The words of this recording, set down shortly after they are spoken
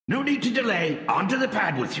No need to delay. Onto the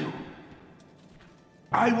pad with you.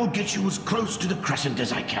 I will get you as close to the crescent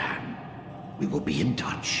as I can. We will be in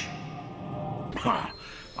touch.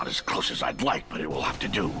 Not as close as I'd like, but it will have to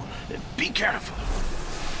do. Be careful.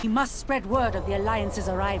 We must spread word of the Alliance's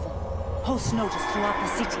arrival. Post notice throughout the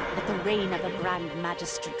city that the reign of the Grand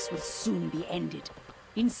Magistrix will soon be ended.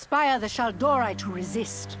 Inspire the Shaldori to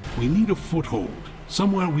resist. We need a foothold.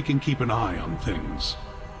 Somewhere we can keep an eye on things.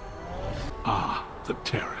 Ah, the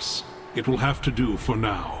terrace. It will have to do for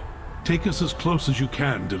now. Take us as close as you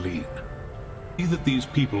can, Deline. See that these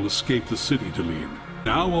people escape the city, Deline.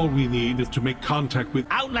 Now all we need is to make contact with—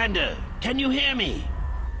 Outlander, can you hear me?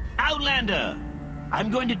 Outlander! I'm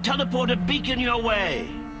going to teleport a beacon your way.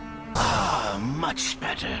 Ah, much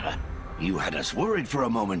better. You had us worried for a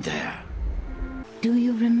moment there. Do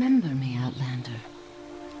you remember me, Outlander?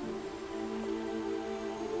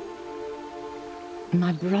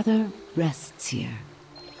 My brother rests here.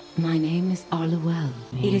 My name is Arluel.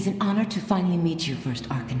 It is an honor to finally meet you, First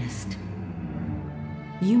Arcanist.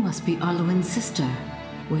 You must be Arluen's sister.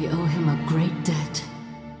 We owe him a great debt.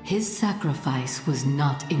 His sacrifice was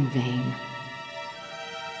not in vain.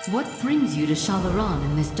 What brings you to Shalaran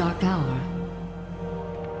in this dark hour?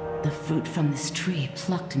 The fruit from this tree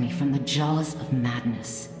plucked me from the jaws of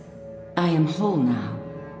madness. I am whole now,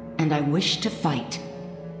 and I wish to fight.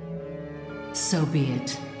 So be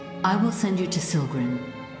it. I will send you to Silgrin.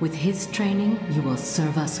 With his training, you will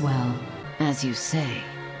serve us well. As you say.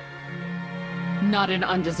 Not an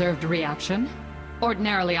undeserved reaction.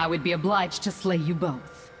 Ordinarily, I would be obliged to slay you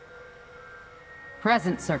both.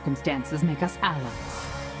 Present circumstances make us allies.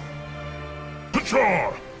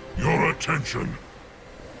 Pachar! Your attention!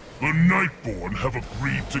 The Nightborn have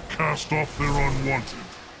agreed to cast off their unwanted.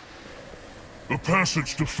 The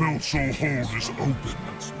passage to Fellsoul Hold is open.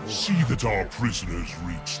 See that our prisoners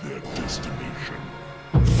reach their destination.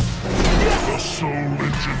 The soul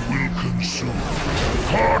engine will consume.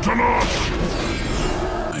 Pardon us!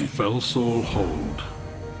 Fellsoul Hold.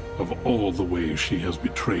 Of all the ways she has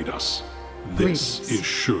betrayed us, this Greetings. is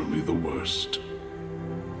surely the worst.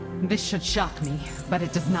 This should shock me, but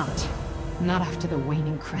it does not. Not after the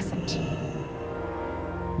waning crescent.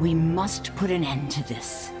 We must put an end to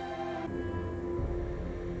this.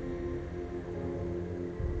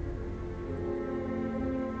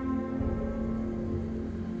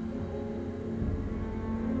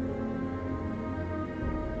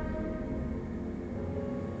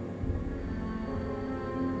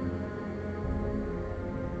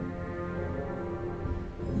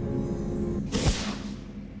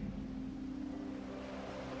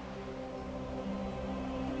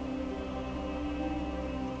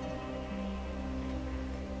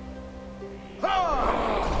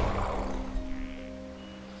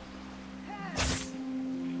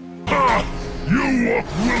 You walk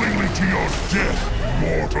willingly to your death,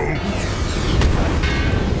 mortal!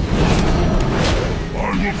 I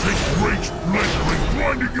will take great pleasure in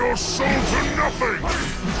grinding your soul to nothing!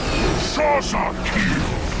 Sasa kill!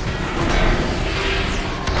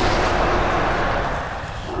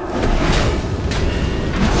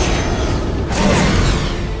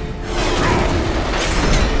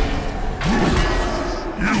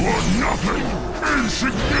 You are nothing!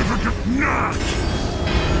 Insignificant gnat!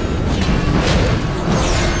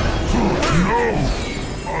 No!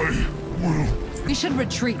 I will... We should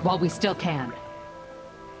retreat while we still can.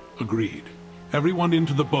 Agreed. Everyone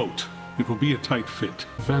into the boat. It will be a tight fit.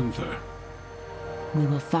 Vanther. We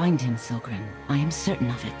will find him, Silgrin. I am certain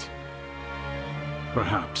of it.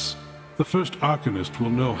 Perhaps. The first Arcanist will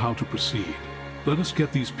know how to proceed. Let us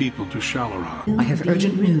get these people to Shalaran. I have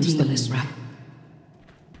urgent news, Thalysra.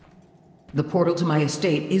 The portal to my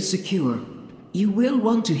estate is secure. You will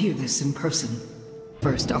want to hear this in person.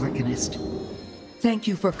 First Arcanist, thank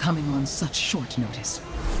you for coming on such short notice.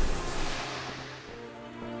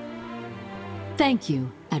 Thank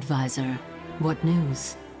you, Advisor. What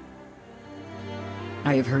news?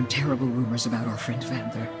 I have heard terrible rumors about our friend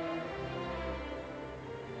Vanther.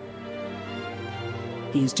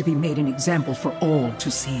 He is to be made an example for all to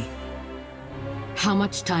see. How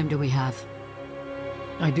much time do we have?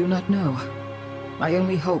 I do not know. I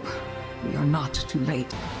only hope we are not too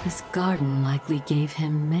late. This garden likely gave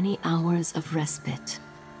him many hours of respite.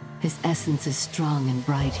 His essence is strong and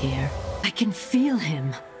bright here. I can feel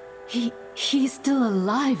him. He's still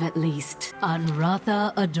alive at least.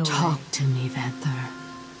 Anratha Adore. Talk to me, Vanther.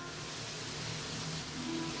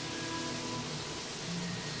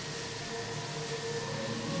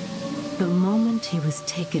 The moment he was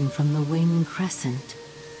taken from the Winged Crescent,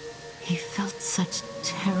 he felt such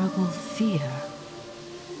terrible fear.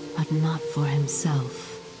 But not for himself.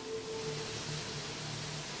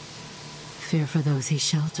 fear for those he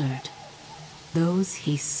sheltered. Those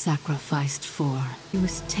he sacrificed for. He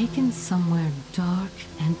was taken somewhere dark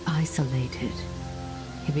and isolated.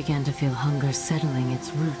 He began to feel hunger settling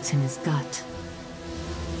its roots in his gut.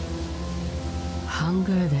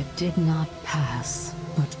 Hunger that did not pass,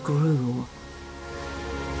 but grew.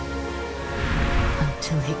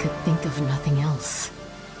 Until he could think of nothing else.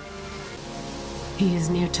 He is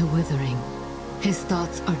near to withering. His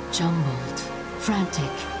thoughts are jumbled,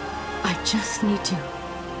 frantic. I just need to...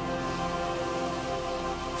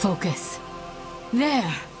 focus.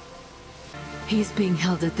 There! He's being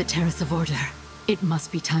held at the Terrace of Order. It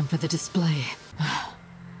must be time for the display.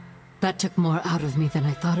 That took more out of me than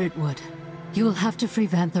I thought it would. You will have to free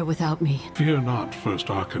Vanther without me. Fear not, First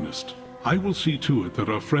Arcanist. I will see to it that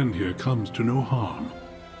our friend here comes to no harm.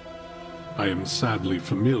 I am sadly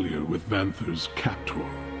familiar with Vanther's captor.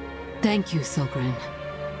 Thank you, Silgrin.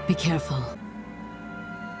 Be careful.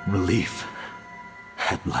 Relief.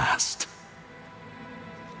 At last.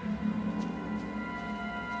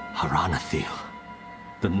 Haranathiel.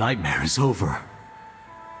 The nightmare is over.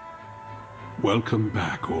 Welcome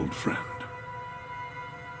back, old friend.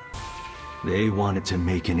 They wanted to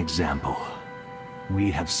make an example. We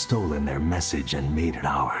have stolen their message and made it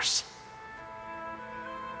ours.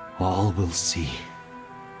 All will see.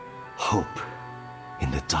 Hope in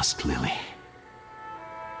the Dusk Lily.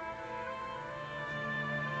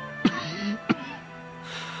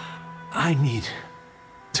 I need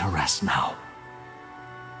to rest now.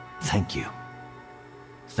 Thank you.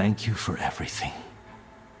 Thank you for everything.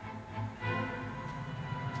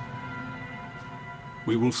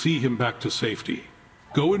 We will see him back to safety.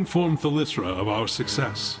 Go inform Thylisra of our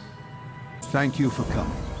success. Thank you for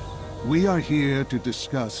coming. We are here to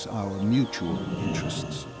discuss our mutual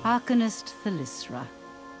interests. Arcanist Thylisra,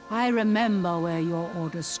 I remember where your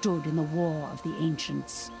order stood in the War of the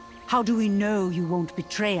Ancients. How do we know you won't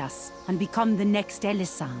betray us and become the next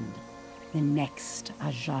Elisand, the next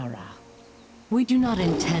Azshara? We do not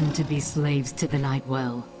intend to be slaves to the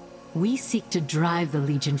Nightwell. We seek to drive the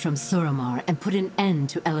Legion from Suramar and put an end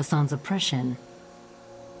to Elisand's oppression.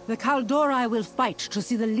 The Kaldori will fight to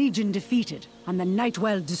see the Legion defeated and the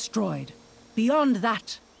Nightwell destroyed. Beyond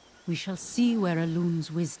that, we shall see where Elune's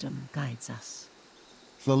wisdom guides us.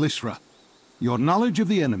 Thylisra, your knowledge of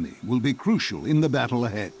the enemy will be crucial in the battle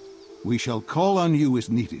ahead. We shall call on you as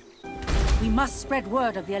needed. We must spread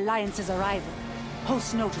word of the Alliance's arrival.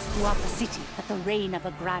 Post notice throughout the city that the reign of the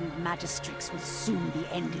Grand Magistrix will soon be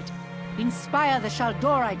ended. Inspire the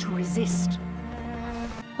Shaldori to resist.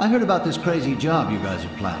 I heard about this crazy job you guys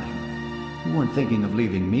are planning. You weren't thinking of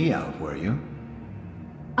leaving me out, were you?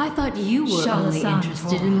 I thought you were only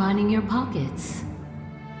interested in lining your pockets.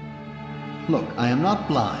 Look, I am not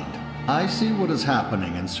blind. I see what is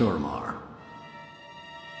happening in Suramar.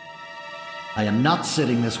 I am not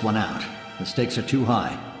sitting this one out. The stakes are too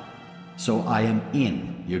high. So I am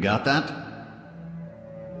in. You got that?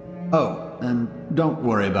 Oh, and don't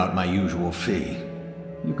worry about my usual fee.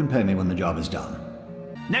 You can pay me when the job is done.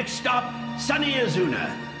 Next stop, sunny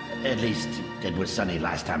Azuna. At least, it was sunny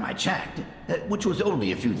last time I checked, which was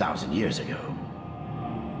only a few thousand years ago.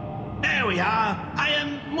 There we are. I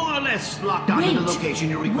am more or less locked onto the location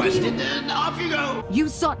you requested, and off you go. You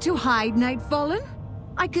sought to hide, Nightfallen?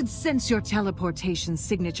 I could sense your teleportation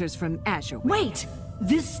signatures from Azure. Wait!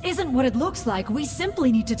 This isn't what it looks like. We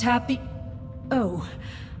simply need to tap the... Oh,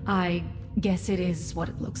 I guess it is what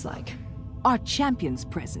it looks like. Our champion's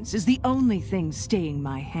presence is the only thing staying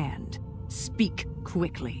my hand. Speak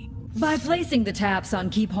quickly. By placing the taps on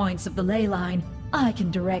key points of the ley line, I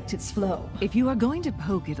can direct its flow. If you are going to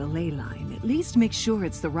poke at a ley line, at least make sure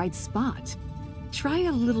it's the right spot. Try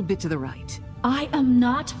a little bit to the right. I am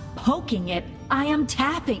not poking it. I am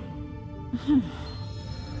tapping.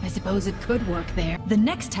 I suppose it could work there. The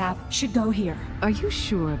next tap should go here. Are you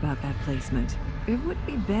sure about that placement? It would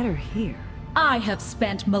be better here. I have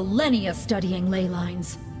spent millennia studying ley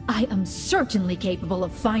lines. I am certainly capable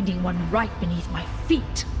of finding one right beneath my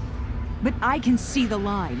feet. But I can see the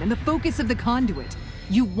line and the focus of the conduit.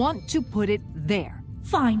 You want to put it there.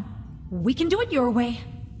 Fine. We can do it your way.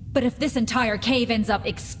 But if this entire cave ends up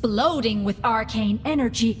exploding with arcane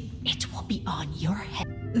energy, it will be on your head.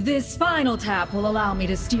 This final tap will allow me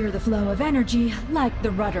to steer the flow of energy like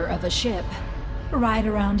the rudder of a ship. Right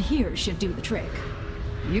around here should do the trick.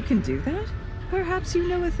 You can do that? Perhaps you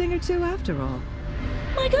know a thing or two after all.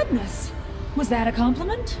 My goodness! Was that a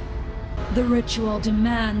compliment? The ritual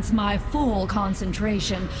demands my full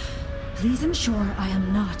concentration. Please ensure I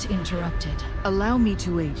am not interrupted. Allow me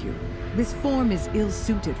to aid you. This form is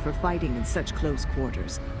ill-suited for fighting in such close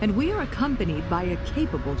quarters, and we are accompanied by a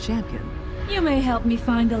capable champion. You may help me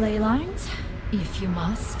find the ley lines, if you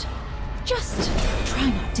must. Just try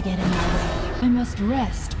not to get in my way. I must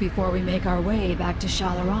rest before we make our way back to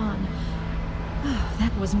Shalaran. Oh,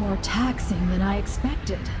 that was more taxing than I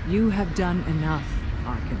expected. You have done enough,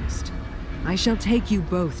 Arcanist. I shall take you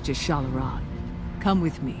both to Shalaran. Come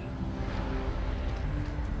with me.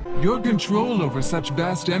 Your control over such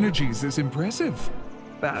vast energies is impressive.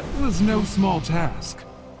 That was no small task.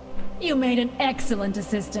 You made an excellent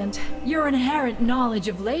assistant. Your inherent knowledge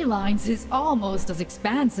of ley lines is almost as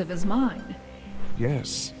expansive as mine.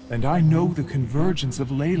 Yes, and I know the convergence of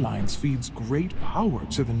ley lines feeds great power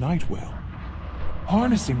to the Nightwell.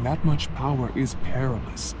 Harnessing that much power is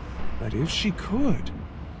perilous, but if she could...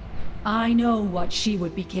 I know what she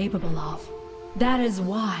would be capable of. That is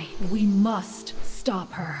why we must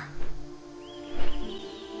stop her.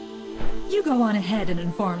 You go on ahead and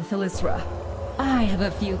inform Thylisra. I have a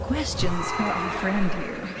few questions for our friend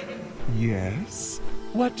here. Yes?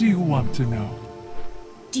 What do you want to know?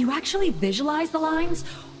 Do you actually visualize the lines?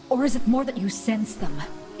 Or is it more that you sense them?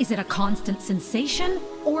 Is it a constant sensation?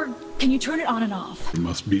 Or can you turn it on and off? It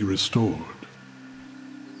must be restored.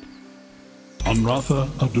 Anratha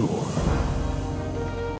Ador.